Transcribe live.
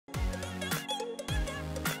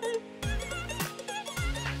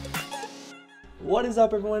What is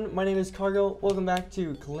up, everyone? My name is Kargoh. Welcome back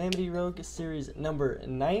to Calamity Rogue Series number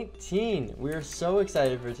 19. We are so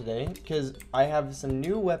excited for today because I have some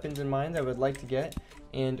new weapons in mind that I would like to get,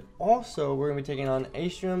 and also we're going to be taking on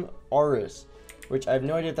Aestrum Aurus, which I have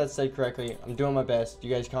no idea if that's said correctly. I'm doing my best.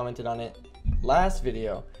 You guys commented on it last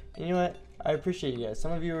video, and you know what? I appreciate you guys.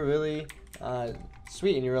 Some of you were really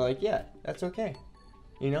sweet, and you were like, yeah, that's okay.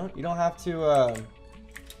 You know, you don't have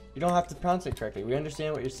to pronounce it correctly. We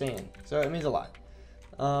understand what you're saying, so it means a lot.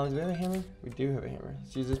 Do we have a hammer? We do have a hammer.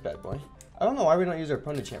 Let's use this bad boy. I don't know why we don't use our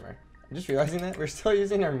punch hammer. I'm just realizing that we're still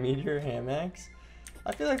using our meteor ham axe.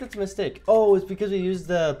 I feel like that's a mistake. Oh, it's because we used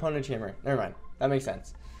the punch hammer. Never mind. That makes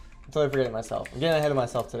sense. I'm totally forgetting myself. I'm getting ahead of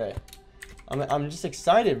myself today. I'm just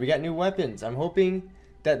excited. We got new weapons. I'm hoping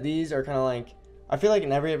that these are kind of like. I feel like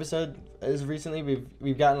in every episode as recently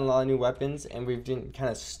we've gotten a lot of new weapons and we've been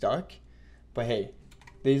kind of stuck. But hey.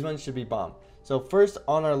 These ones should be bomb. So first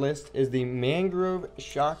on our list is the mangrove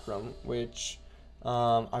chakram, which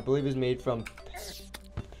I believe is made from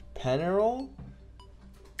perennial.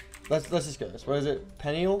 Let's just go this. What is it?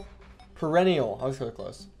 Perennial. I was so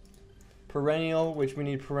close. Perennial, which we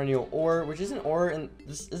need perennial ore, which isn't ore, and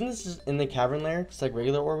isn't this just in the cavern layer, just like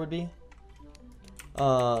regular ore would be?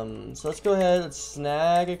 So let's go ahead. Let's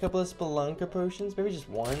snag a couple of spelunka potions, maybe just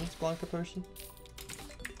one spelunka potion.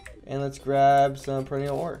 And let's grab some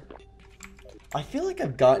perennial ore. I feel like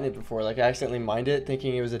I've gotten it before. Like I accidentally mined it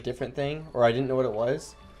thinking it was a different thing. Or I didn't know what it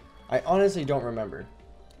was. I honestly don't remember.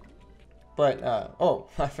 But, oh,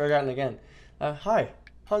 I've forgotten again. Hi.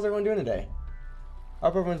 How's everyone doing today? I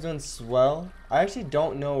hope everyone's doing swell. I actually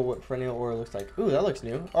don't know what perennial ore looks like. Ooh, that looks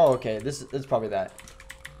new. Oh, okay. This is probably that.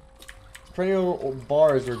 Perennial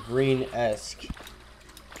bars are green-esque.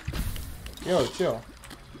 Yo, chill.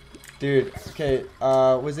 Dude, okay,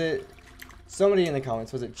 was it somebody in the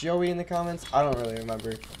comments? Was it Joey in the comments? I don't really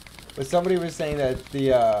remember. But somebody was saying that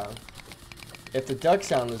the, if the duck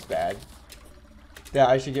sound was bad, that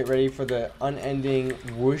I should get ready for the unending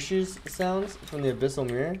whooshes sounds from the abyssal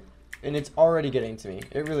mirror. And it's already getting to me.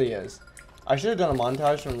 It really is. I should have done a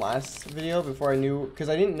montage from last video before I knew, because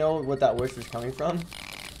I didn't know what that whoosh was coming from.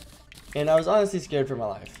 And I was honestly scared for my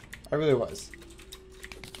life. I really was.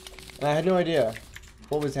 And I had no idea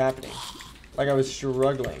what was happening. Like I was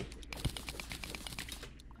struggling.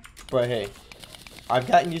 But hey, I've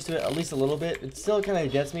gotten used to it at least a little bit. It still kind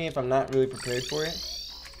of gets me if I'm not really prepared for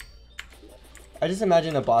it. I just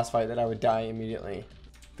imagine a boss fight that I would die immediately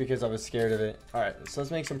because I was scared of it. Alright, so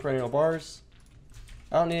let's make some perennial bars.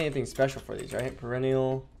 I don't need anything special for these, right?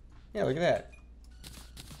 Perennial. Yeah, look at that.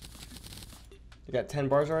 We got 10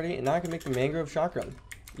 bars already, and now I can make the mangrove chakram.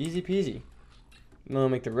 Easy peasy. I'm gonna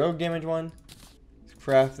make the rogue damage one.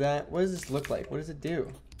 Craft that. What does this look like? What does it do?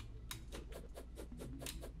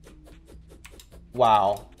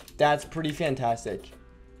 Wow, that's pretty fantastic.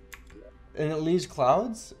 And it leaves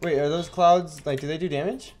clouds? Wait, are those clouds, like, do they do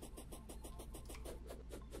damage?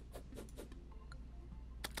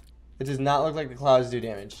 It does not look like the clouds do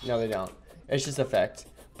damage. No, they don't. It's just effect.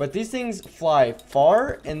 But these things fly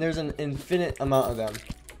far, and there's an infinite amount of them.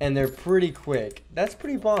 And they're pretty quick. That's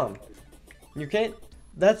pretty bomb. You can't...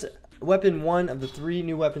 That's... weapon 1 of the 3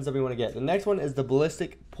 new weapons that we want to get. The next one is the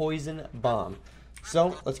ballistic poison bomb.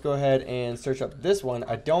 So let's go ahead and search up this one.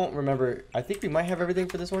 I don't remember. I think we might have everything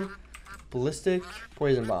for this one. Ballistic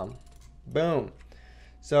poison bomb. Boom.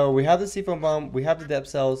 So we have the seafoam bomb. We have the depth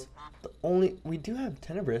cells. We do have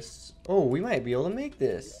tenebris. Oh, we might be able to make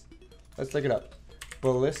this. Let's look it up.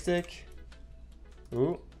 Ballistic.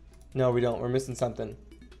 Ooh. No, we don't. We're missing something.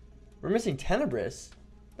 We're missing tenebris.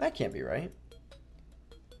 That can't be right.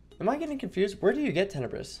 Am I getting confused? Where do you get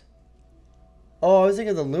tenebris? Oh, I was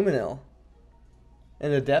thinking of the luminil.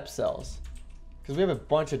 And the depth cells. Because we have a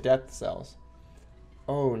bunch of depth cells.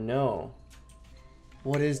 Oh no.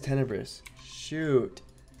 What is tenebris? Shoot.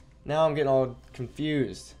 Now I'm getting all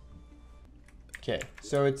confused. Okay,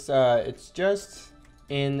 so it's just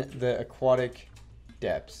in the aquatic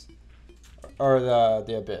depths. Or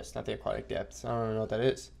the abyss, not the aquatic depths. I don't know what that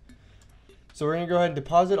is. So we're going to go ahead and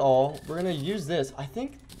deposit all. We're going to use this. I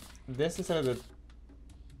think this instead of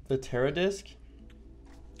the Terra disc.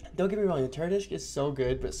 Don't get me wrong, the Terra disc is so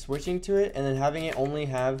good, but switching to it and then having it only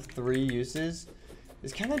have 3 uses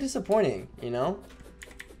is kind of disappointing, you know?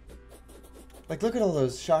 Like, look at all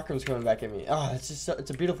those chakrams coming back at me. Oh, it's just so,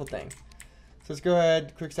 it's a beautiful thing. So let's go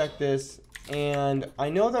ahead, quick stack this, and I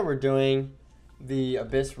know that we're doing the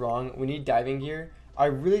abyss wrong. We need diving gear. I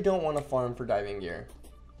really don't want to farm for diving gear,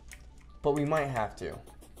 but we might have to.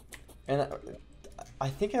 And I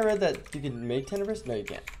think I read that you can make tenebris. No, you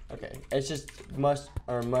can't. Okay, it's just mush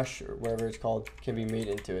or whatever it's called can be made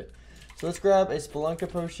into it. So let's grab a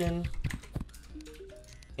spelunka potion.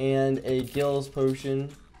 and a Gills potion,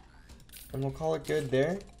 and we'll call it good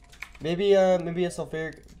there. Maybe a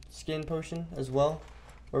sulfuric skin potion as well.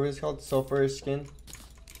 Whatever it's called, sulfuric skin.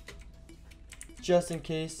 Just in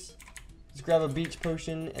case. Let's grab a beach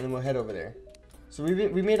potion and then we'll head over there. So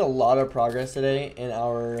we made a lot of progress today in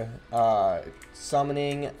our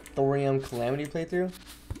summoning thorium calamity playthrough.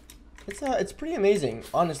 It's pretty amazing,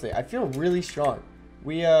 honestly. I feel really strong.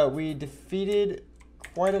 We defeated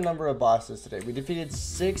quite a number of bosses today. We defeated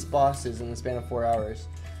 6 bosses in the span of 4 hours.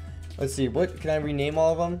 Let's see, what can I rename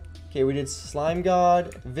all of them? Okay, we did Slime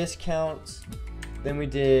God, Viscount, then we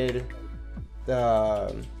did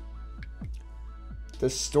the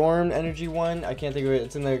Storm Energy one. I can't think of it.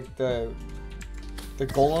 It's in the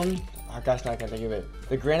Golem. Oh gosh, now I can't think of it.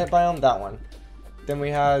 The Granite Biome, that one. Then we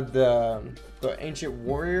had the Ancient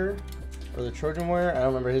Warrior, or the Trojan Warrior. I don't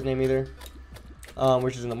remember his name either.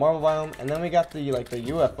 Which is in the Marble Biome. And then we got the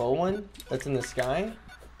UFO one that's in the sky.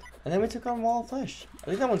 And then we took on Wall of Flesh. I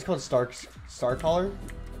think that one's called Starcaller.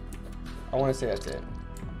 I want to say that's it.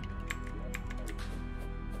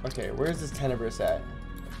 Okay, where's this Tenebris at?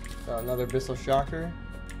 Another Abyssal Shocker.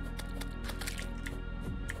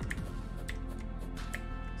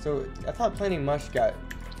 So, I thought Planting Mush got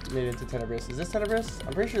made into Tenebris. Is this Tenebris?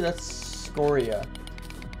 I'm pretty sure that's Scoria.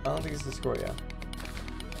 I don't think this is Scoria.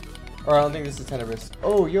 Or I don't think this is Tenebris.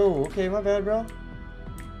 Oh, yo, okay, my bad, bro.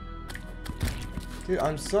 Dude,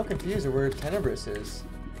 I'm so confused at where Tenebris is.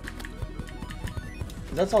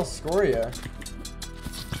 That's all Scoria.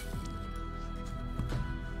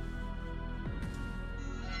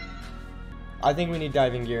 I think we need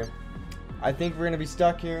diving gear. I think we're gonna be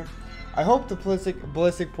stuck here. I hope the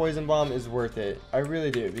ballistic poison bomb is worth it. I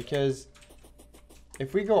really do, because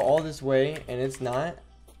if we go all this way and it's not,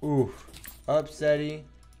 oof, upsetty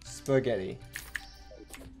spaghetti.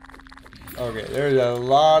 Okay, there's a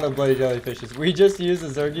lot of bloody jellyfishes. We just used the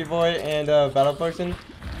Zergy Boy and battle potion.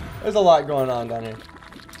 There's a lot going on down here.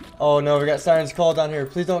 Oh no, we got Siren's Call down here.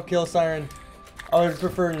 Please don't kill Siren. I would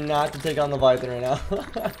prefer not to take on the Leviathan right now.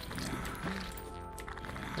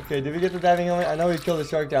 Okay, did we get the diving helmet? I know we killed a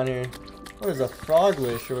shark down here. What is a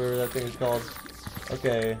froglish or whatever that thing is called?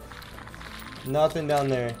 Okay. Nothing down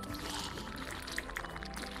there.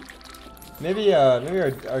 Maybe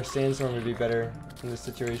our sandstorm would be better in this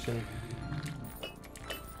situation.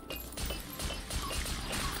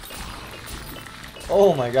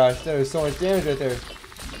 Oh my gosh, there was so much damage right there.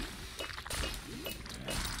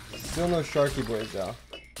 Still no Sharky Boys though.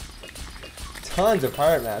 Tons of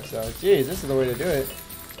pirate maps though. Jeez, this is the way to do it.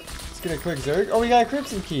 Let's get a quick Zerg. Oh, we got a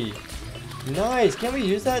Crimson Key. Nice. Can't we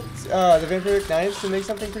use that, the Vampiric Knives to make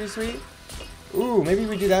something pretty sweet? Ooh, maybe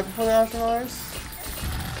we do that before the Astronars?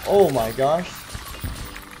 Oh my gosh.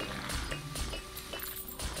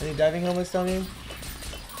 Any diving helmets down here?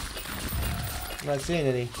 I'm not seeing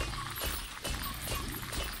any.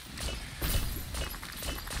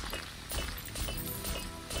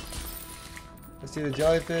 Let's see the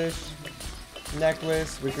jellyfish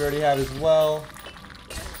necklace, which we already have as well.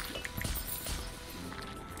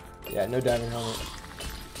 Yeah, no diving helmet.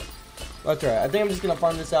 That's alright. I think I'm just gonna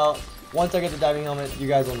farm this out. Once I get the diving helmet, you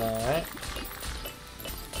guys will know, alright?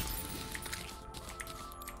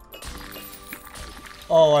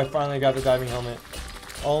 Oh, I finally got the diving helmet.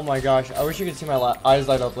 Oh my gosh, I wish you could see my eyes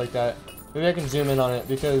light up like that. Maybe I can zoom in on it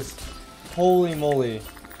because holy moly.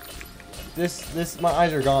 My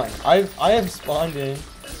eyes are gone. I have spawned in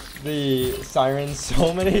the sirens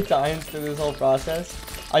so many times through this whole process.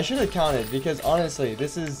 I should have counted because honestly,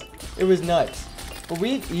 it was nuts. But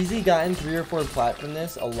we've easily gotten 3 or 4 plat from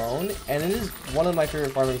this alone, and it is one of my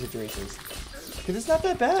favorite farming situations. Because it's not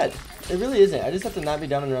that bad. It really isn't. I just have to not be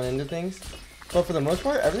dumb and run into things. But for the most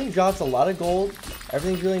part, everything drops a lot of gold.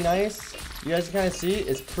 Everything's really nice. You guys can kind of see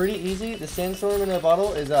it's pretty easy. The sandstorm in the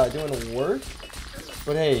bottle is doing work.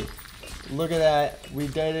 But hey, look at that. We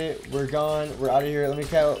did it. We're gone. We're out of here. Let me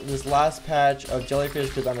count this last patch of jellyfish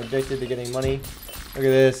because I'm addicted to getting money. Look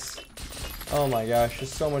at this. Oh my gosh.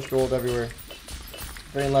 There's so much gold everywhere.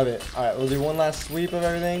 Freaking love it. Alright, we'll do one last sweep of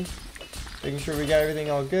everything. Making sure we got everything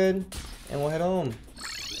all good. And we'll head home.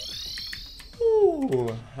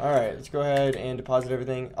 Alright, let's go ahead and deposit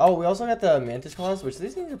everything. Oh, we also got the Mantis Claws, which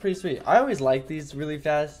these things are pretty sweet. I always like these really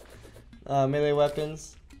fast melee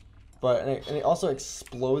weapons. But, and it also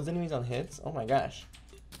explodes enemies on hits. Oh my gosh.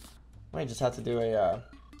 Might just have to do a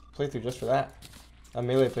playthrough just for that. A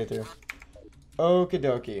melee playthrough. Okie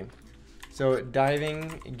dokie. So,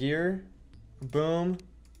 diving gear. Boom.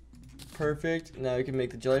 Perfect. Now we can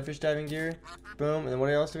make the jellyfish diving gear. Boom. And then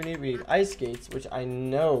what else do we need? We need ice skates, which I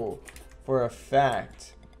know for a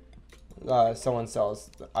fact someone sells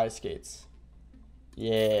the ice skates.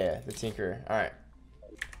 Yeah, the Tinker. Alright.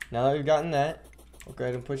 Now that we've gotten that, we'll go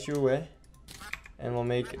ahead and put you away. And we'll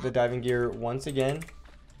make the diving gear once again.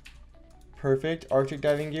 Perfect. Arctic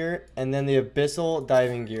diving gear. And then the abyssal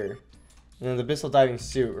diving gear. And then the abyssal diving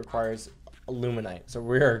suit requires aluminite. So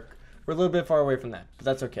we're a little bit far away from that. But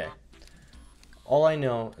that's okay. All I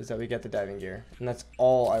know is that we get the diving gear. And that's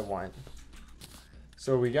all I want.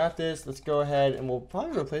 So we got this. Let's go ahead and we'll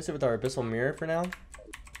probably replace it with our abyssal mirror for now.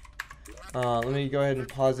 Let me go ahead and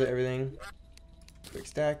pause it, everything. Quick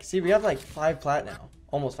stack. See, we have like 5 plat now.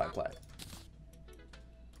 Almost 5 plat.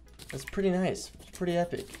 That's pretty nice. It's pretty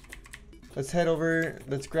epic. Let's head over.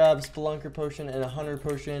 Let's grab Spelunker Potion and a Hunter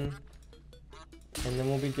Potion. And then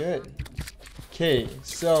we'll be good. Okay,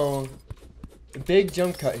 so big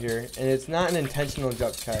jump cut here. And it's not an intentional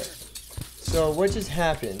jump cut. So what just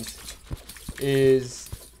happened is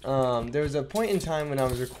there was a point in time when I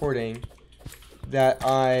was recording that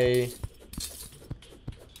I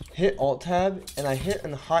hit Alt Tab and I hit a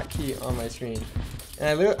hotkey on my screen,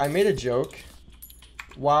 and I made a joke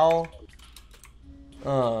while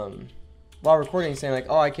recording, saying like,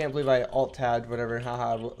 "Oh, I can't believe I Alt Tabbed, whatever,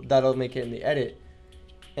 haha, that'll make it in the edit."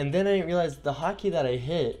 And then I didn't realize the hotkey that I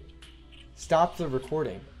hit stopped the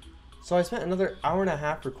recording, so I spent another hour and a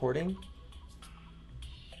half recording,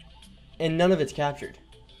 and none of it's captured.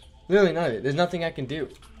 Literally none of it. There's nothing I can do.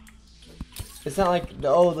 It's not like,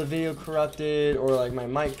 the video corrupted or like my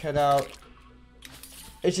mic cut out.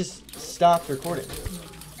 It just stopped recording.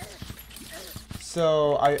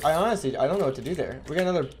 So I honestly, I don't know what to do there. We got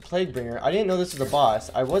another Plague Bringer. I didn't know this was a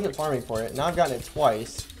boss. I wasn't farming for it. Now I've gotten it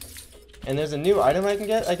twice. And there's a new item I can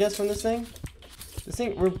get, I guess, from this thing. This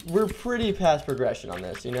thing, we're pretty past progression on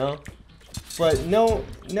this, you know? But I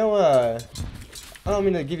don't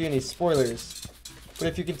mean to give you any spoilers. But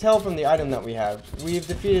if you can tell from the item that we have, we've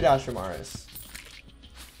defeated Astromaris.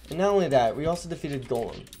 And not only that, we also defeated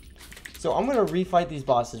Golem. So I'm going to refight these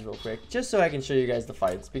bosses real quick, just so I can show you guys the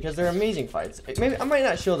fights, because they're amazing fights. Maybe I might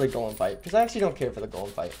not show the Golem fight, because I actually don't care for the Golem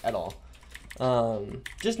fight at all.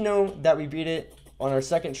 Just know that we beat it on our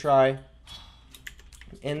second try,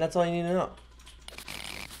 and that's all you need to know.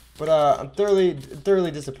 But I'm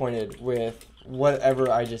thoroughly disappointed with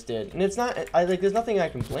whatever I just did. And it's not, there's nothing I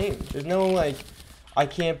can blame. There's no, like, I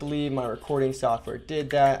can't believe my recording software did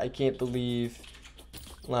that. I can't believe,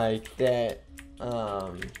 like, that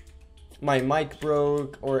my mic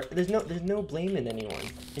broke, or there's no blame in anyone.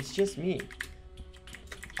 It's just me.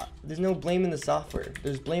 There's no blame in the software.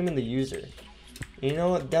 There's blame in the user. You know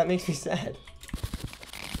what? That makes me sad.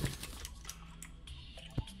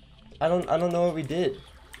 I don't know what we did.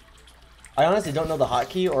 I honestly don't know the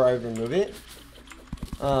hotkey, or I would remove it.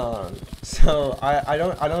 So I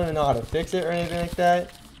don't even know how to fix it or anything like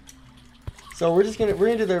that. So we're gonna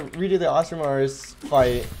redo the Astromaris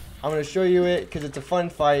fight. I'm gonna show you it because it's a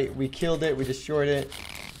fun fight. We killed it, we destroyed it,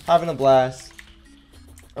 having a blast.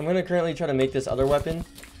 I'm gonna currently try to make this other weapon.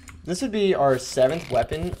 This would be our 7th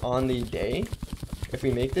weapon on the day if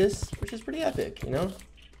we make this, which is pretty epic, you know.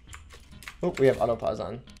 Oh, we have auto pause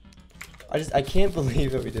on. I can't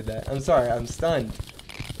believe that we did that. I'm sorry, I'm stunned.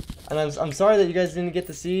 And I'm sorry that you guys didn't get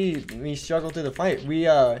to see me struggle through the fight. We, in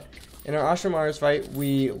our Astromaris fight,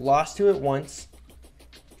 we lost to it once.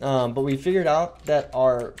 But we figured out that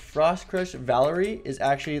our Frost Crush Valerie is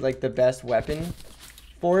actually, like, the best weapon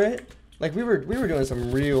for it. Like, we were doing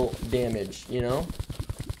some real damage, you know?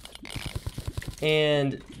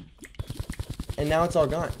 And now it's all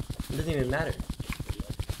gone. It doesn't even matter.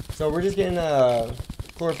 So we're just getting a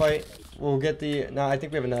chlorophyte. We'll get the, no, I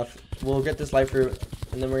think we have enough. We'll get this life fruit,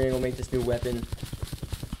 and then we're gonna go make this new weapon.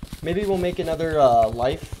 Maybe we'll make another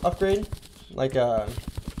life upgrade, like a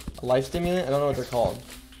life stimulant. I don't know what they're called,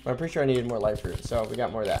 but I'm pretty sure I needed more life fruit, so we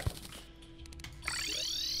got more of that.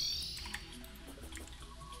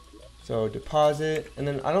 So deposit, and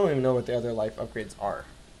then I don't even know what the other life upgrades are.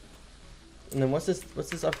 And then what's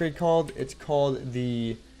this upgrade called? It's called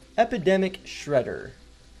the Epidemic Shredder.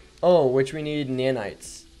 Oh, which we need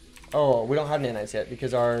nanites. Oh, we don't have nanites yet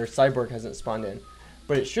because our cyborg hasn't spawned in.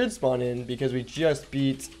 But it should spawn in because we just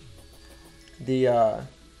beat the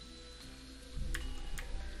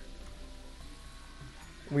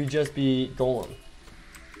we just beat Golem.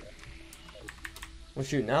 Well,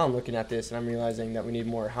 shoot, now I'm looking at this and I'm realizing that we need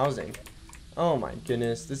more housing. Oh my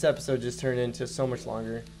goodness, this episode just turned into so much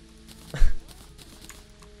longer.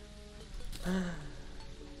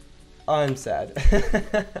 I'm sad.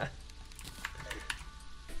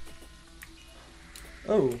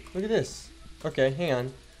 Oh, look at this. Okay, hang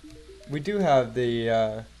on. We do have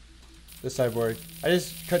the cyborg. I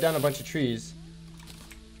just cut down a bunch of trees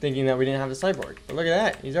thinking that we didn't have the cyborg. But look at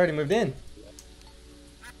that. He's already moved in.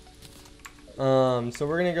 So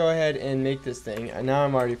we're gonna go ahead and make this thing, and now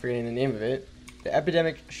I'm already forgetting the name of it. The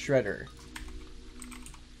Epidemic Shredder.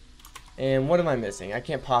 And what am I missing? I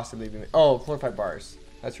can't possibly be... Oh, chlorophyte bars.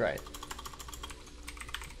 That's right.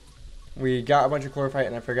 We got a bunch of chlorophyte,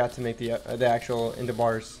 and I forgot to make the actual into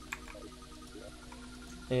bars.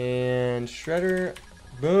 And shredder,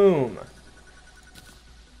 boom.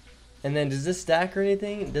 And then does this stack or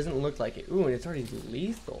anything? It doesn't look like it. Ooh, and it's already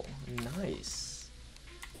lethal. Nice.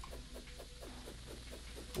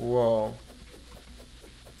 Whoa.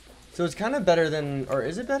 So it's kind of better than, or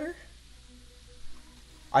is it better?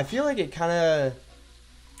 I feel like it kind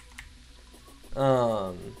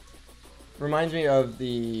of reminds me of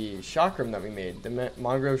the chakram that we made, the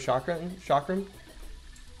mangrove chakram.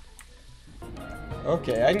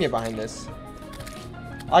 Okay, I can get behind this.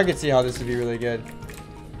 I could see how this would be really good.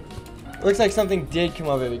 Looks like something did come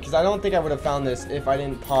of it, because I don't think I would have found this if I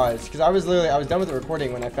didn't pause, because I was done with the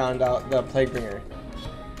recording when I found out the plague bringer.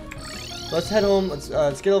 Let's head home. Let's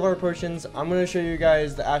get all of our potions. I'm gonna show you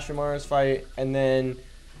guys the Astromaros fight, and then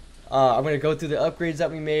I'm gonna go through the upgrades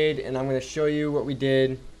that we made, and I'm gonna show you what we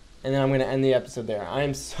did, and then I'm gonna end the episode there. I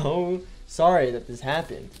am so sorry that this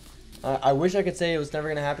happened. I wish I could say it was never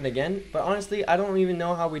gonna happen again, but honestly, I don't even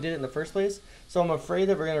know how we did it in the first place. So I'm afraid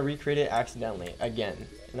that we're gonna recreate it accidentally again,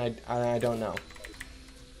 and I don't know.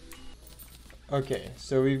 Okay,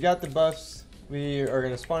 so we've got the buffs. We are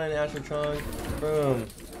gonna spawn in Astro Trunk. Boom.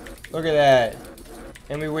 Look at that.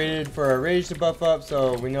 And we waited for our rage to buff up,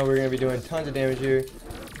 so we know we're gonna be doing tons of damage here.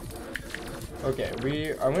 Okay,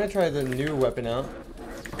 I'm gonna try the new weapon out.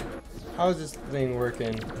 How is this thing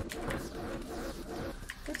working?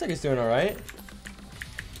 Looks like it's doing alright.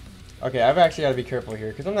 Okay, I've actually got to be careful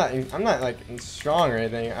here, because I'm not like strong or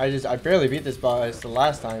anything. I barely beat this boss the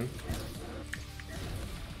last time.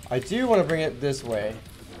 I do want to bring it this way.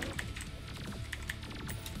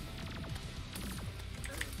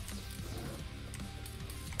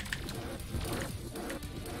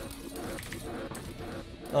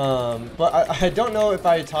 But I don't know if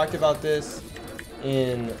I talked about this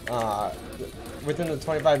in within the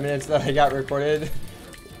 25 minutes that I got recorded.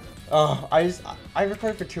 I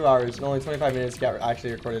recorded for 2 hours and only 25 minutes got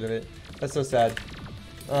actually recorded of it. That's so sad.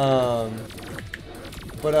 Yeah,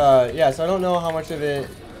 so I don't know how much of it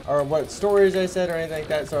or what stories I said or anything like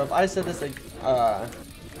that. So if I said this like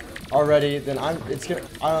already, then I don't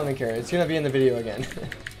even care. It's gonna be in the video again.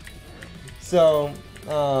 So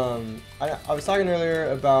I was talking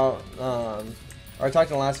earlier about or I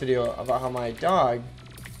talked in the last video about how my dog,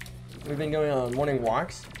 we've been going on morning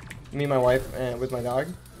walks, me and my wife and with my dog.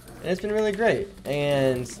 And it's been really great,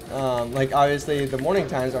 and like obviously the morning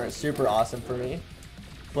times aren't super awesome for me,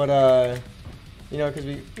 but you know, because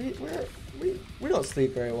we don't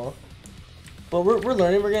sleep very well, but we're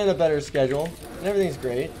learning. We're getting a better schedule, and everything's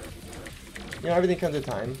great. You know, everything comes with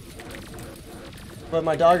time. But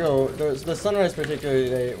my doggo, the sunrise particularly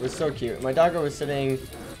today was so cute. My doggo was sitting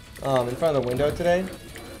in front of the window today,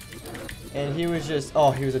 and he was just,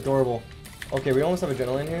 oh, he was adorable. Okay, we almost have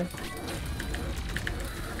adrenaline here.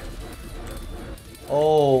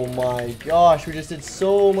 Oh my gosh, we just did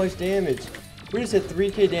so much damage. We just hit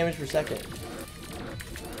 3k damage per second.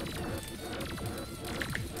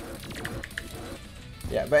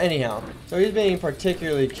 Yeah, but anyhow, so he's being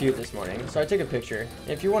particularly cute this morning. So I took a picture.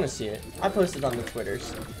 If you want to see it, I posted on the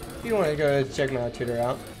Twitters. If you want to go check my Twitter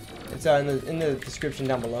out, it's in the description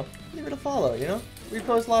down below. Give it a follow, you know? We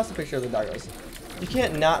post lots of pictures of the doggos. You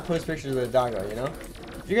can't not post pictures of the doggo, you know?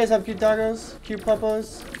 If you guys have cute doggos, cute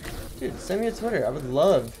puppos, dude, send me a Twitter. I would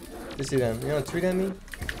love to see them. You want to tweet at me?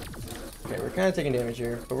 Okay, we're kind of taking damage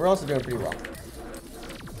here, but we're also doing pretty well.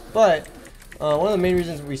 But one of the main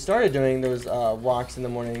reasons we started doing those walks in the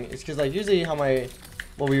morning is because, like, usually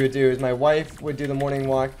what we would do is my wife would do the morning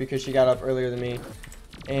walk because she got up earlier than me,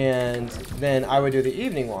 and then I would do the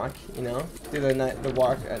evening walk. You know, do the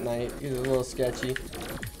walk at night. It's a little sketchy.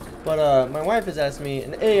 But my wife has asked me,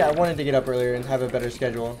 and A, I wanted to get up earlier and have a better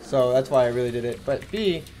schedule, so that's why I really did it. But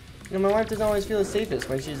B, you know, my wife doesn't always feel the safest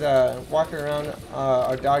when she's walking around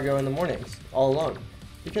our doggo in the mornings all alone,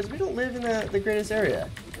 because we don't live in the greatest area,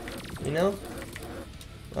 you know.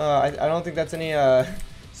 I don't think that's any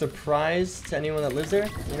surprise to anyone that lives there.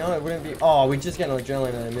 You know, it wouldn't be. Oh, we just got an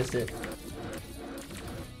adrenaline and I missed it.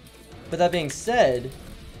 But that being said,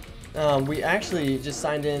 we actually just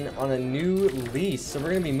signed in on a new lease, so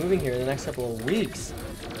we're gonna be moving here in the next couple of weeks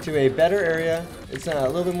to a better area. It's a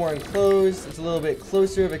little bit more enclosed. It's a little bit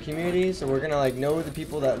closer of a community, so we're gonna like know the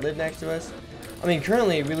people that live next to us. I mean,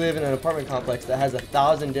 currently we live in an apartment complex that has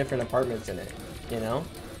 1,000 different apartments in it, you know,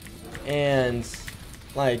 and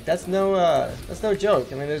like that's no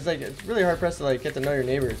joke. I mean, there's like, it's really hard pressed to like get to know your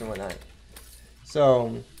neighbors and whatnot.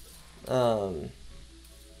 So, that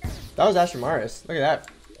was Astromaris. Look at that.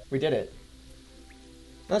 We did it.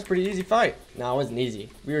 That was a pretty easy fight. No, it wasn't easy.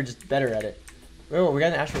 We were just better at it. Oh, we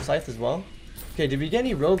got an Astral Scythe as well. Okay, did we get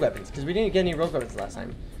any rogue weapons? Because we didn't get any rogue weapons last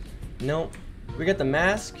time. Nope. We got the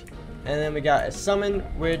mask, and then we got a summon,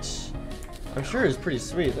 which I'm sure is pretty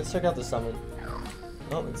sweet. Let's check out the summon.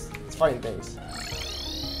 Oh, it's fighting things.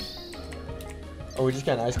 Oh, we just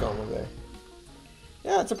got an ice golem over there.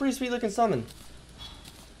 Yeah, it's a pretty sweet looking summon.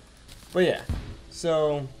 But yeah,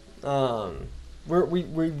 so we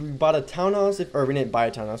bought a townhouse, or we didn't buy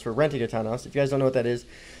a townhouse. We're renting a townhouse. If you guys don't know what that is,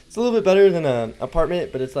 it's a little bit better than an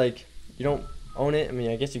apartment, but it's like you don't own it. I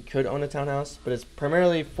mean, I guess you could own a townhouse, but it's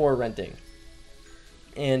primarily for renting.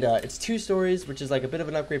 And it's 2 stories, which is like a bit of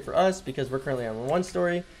an upgrade for us because we're currently on 1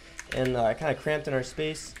 story and kind of cramped in our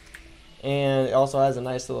space. And it also has a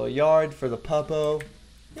nice little yard for the puppo.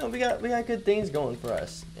 You know, we got good things going for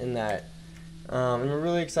us in that. And we're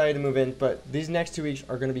really excited to move in, but these next 2 weeks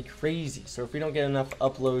are going to be crazy. So if we don't get enough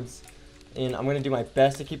uploads, and I'm going to do my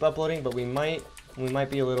best to keep uploading, but we might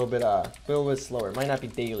be a little bit slower. It might not be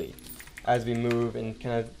daily as we move and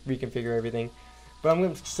kind of reconfigure everything. But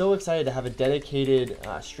I'm so excited to have a dedicated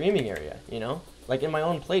streaming area, you know, like in my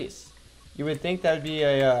own place. You would think that would be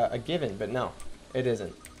a given, but no, it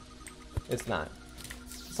isn't. It's not.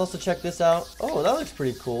 Let's also check this out. Oh, that looks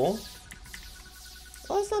pretty cool.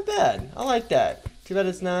 Oh, that's not bad. I like that. Too bad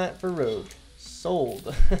it's not for Rogue.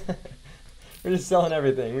 Sold. We're just selling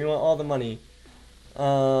everything. We want all the money.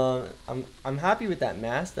 I'm happy with that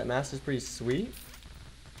mask. That mask is pretty sweet.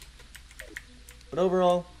 But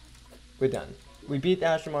overall, we're done. We beat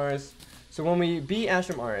Astromaris. So when we beat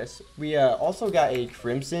Astromaris, we also got a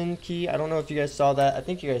Crimson key. I don't know if you guys saw that. I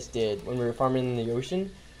think you guys did when we were farming in the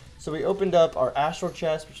ocean. So we opened up our Astral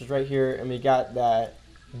chest, which is right here, and we got that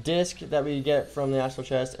disc that we get from the Astral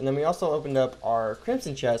chest. And then we also opened up our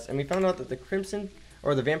Crimson chest, and we found out that the Crimson,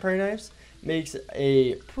 or the Vampire Knives, makes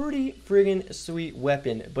a pretty friggin' sweet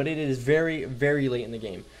weapon, but it is very, very late in the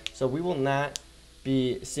game. So we will not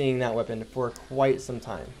be seeing that weapon for quite some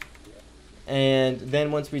time. And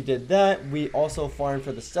then once we did that, we also farmed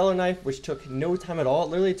for the Stellar Knife, which took no time at all. It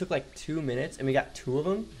literally took like 2 minutes, and we got 2 of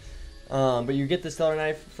them. But you get the Stellar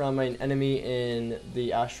Knife from an enemy in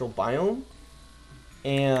the Astral Biome.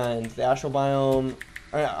 And the Astral Biome,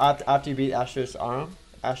 after you beat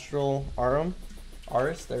Astral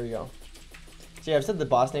Aris, there we go. See, I've said the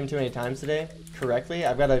boss name too many times today correctly.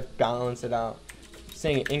 I've got to balance it out. I'm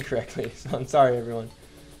saying it incorrectly, so I'm sorry, everyone.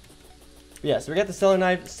 Yeah, so we got the Stellar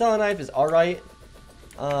Knife. Stellar Knife is alright.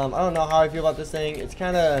 I don't know how I feel about this thing. It's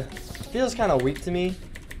feels kind of weak to me.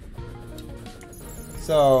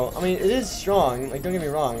 So, I mean, it is strong. Like, don't get me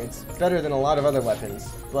wrong. It's better than a lot of other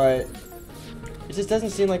weapons. But it just doesn't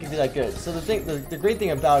seem like it'd be that good. So the great thing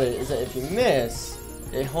about it is that if you miss,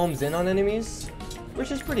 it homes in on enemies, which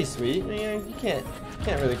is pretty sweet. You know, you can't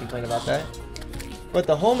really complain about that. But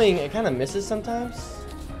the homing, it kind of misses sometimes.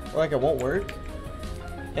 Or like it won't work.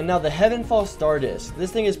 And now the Heavenfall Star Disc. This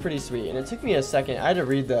thing is pretty sweet, and it took me a second. I had to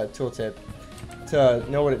read the tooltip to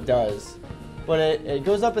know what it does. But it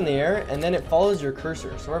goes up in the air, and then it follows your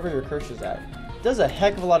cursor, so wherever your cursor's at. It does a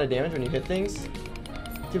heck of a lot of damage when you hit things.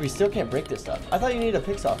 Dude, we still can't break this stuff. I thought you needed a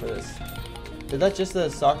pick-saw for this. Is that just the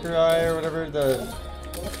Sakurai or whatever, the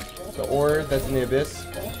ore that's in the abyss?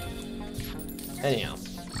 Anyhow,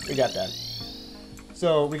 we got that.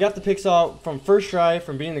 So we got the pick-saw from first try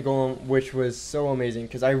from beating the golem, which was so amazing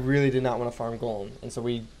because I really did not want to farm golem. And so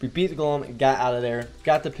we beat the golem, got out of there,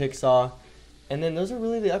 got the pick-saw, and then those are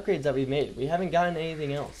really the upgrades that we made. We haven't gotten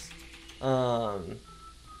anything else.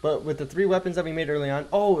 But with the 3 weapons that we made early on,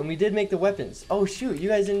 oh, and we did make the weapons. Oh shoot, you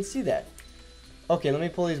guys didn't see that. Okay, let me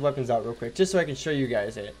pull these weapons out real quick, just so I can show you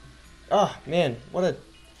guys it. Oh man, what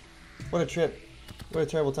a trip, what a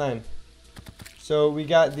terrible time. So we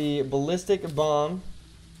got the ballistic bomb.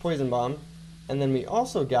 Poison bomb, and then we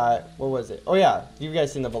also got, what was it? Oh yeah, you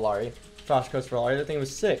guys seen the Valari, Frost Coast Valari. That thing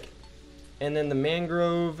was sick. And then the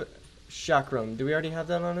mangrove chakram. Do we already have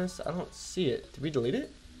that on us? I don't see it. Did we delete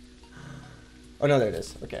it? Oh no, there it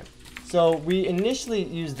is. Okay. So we initially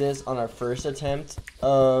used this on our first attempt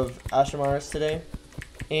of Astromaris today,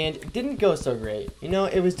 and it didn't go so great. You know,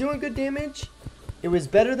 it was doing good damage. It was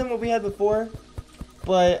better than what we had before,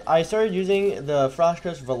 but I started using the Frost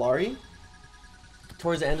Coast Valari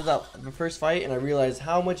towards the end of the first fight, and I realized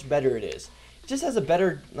how much better it is. It just has a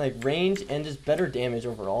better like range and just better damage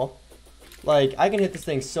overall. Like, I can hit this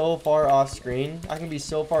thing so far off screen, I can be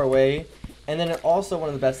so far away, and then it also, one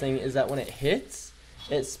of the best things is that when it hits,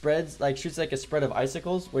 it spreads, like shoots like a spread of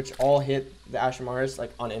icicles, which all hit the Astromaris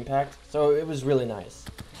like on impact. So it was really nice.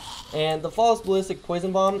 And the Flawless Ballistic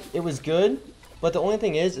Poison Bomb, it was good, But the only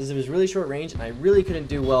thing is it was really short range, and I really couldn't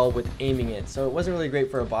do well with aiming it. So it wasn't really great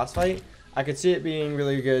for a boss fight. I could see it being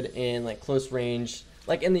really good in like close range,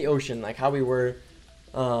 like in the ocean, like how we were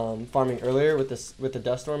farming earlier with the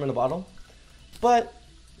dust storm in the bottle. But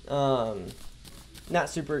not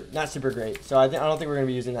super great. So I don't think we're gonna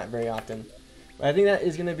be using that very often. But I think that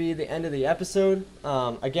is gonna be the end of the episode.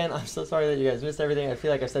 Again, I'm so sorry that you guys missed everything. I feel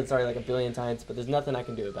like I've said sorry like a billion times, but there's nothing I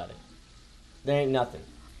can do about it. There ain't nothing.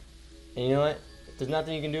 And you know what? If there's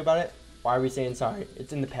nothing you can do about it, why are we saying sorry?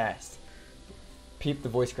 It's in the past. Peep the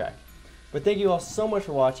voice crack. But thank you all so much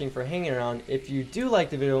for watching, for hanging around. If you do like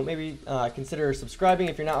the video, maybe consider subscribing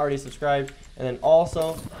if you're not already subscribed. And then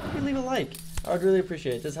also, maybe leave a like. I would really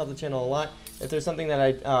appreciate it. It does help the channel a lot. If there's something that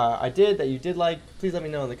I did that you did like, please let me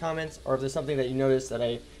know in the comments. Or if there's something that you noticed that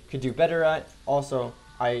I could do better at. Also,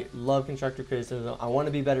 I love constructive criticism. I want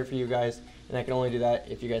to be better for you guys. And I can only do that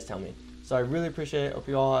if you guys tell me. So I really appreciate it. Hope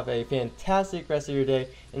you all have a fantastic rest of your day.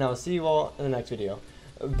 And I will see you all in the next video.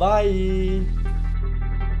 Bye!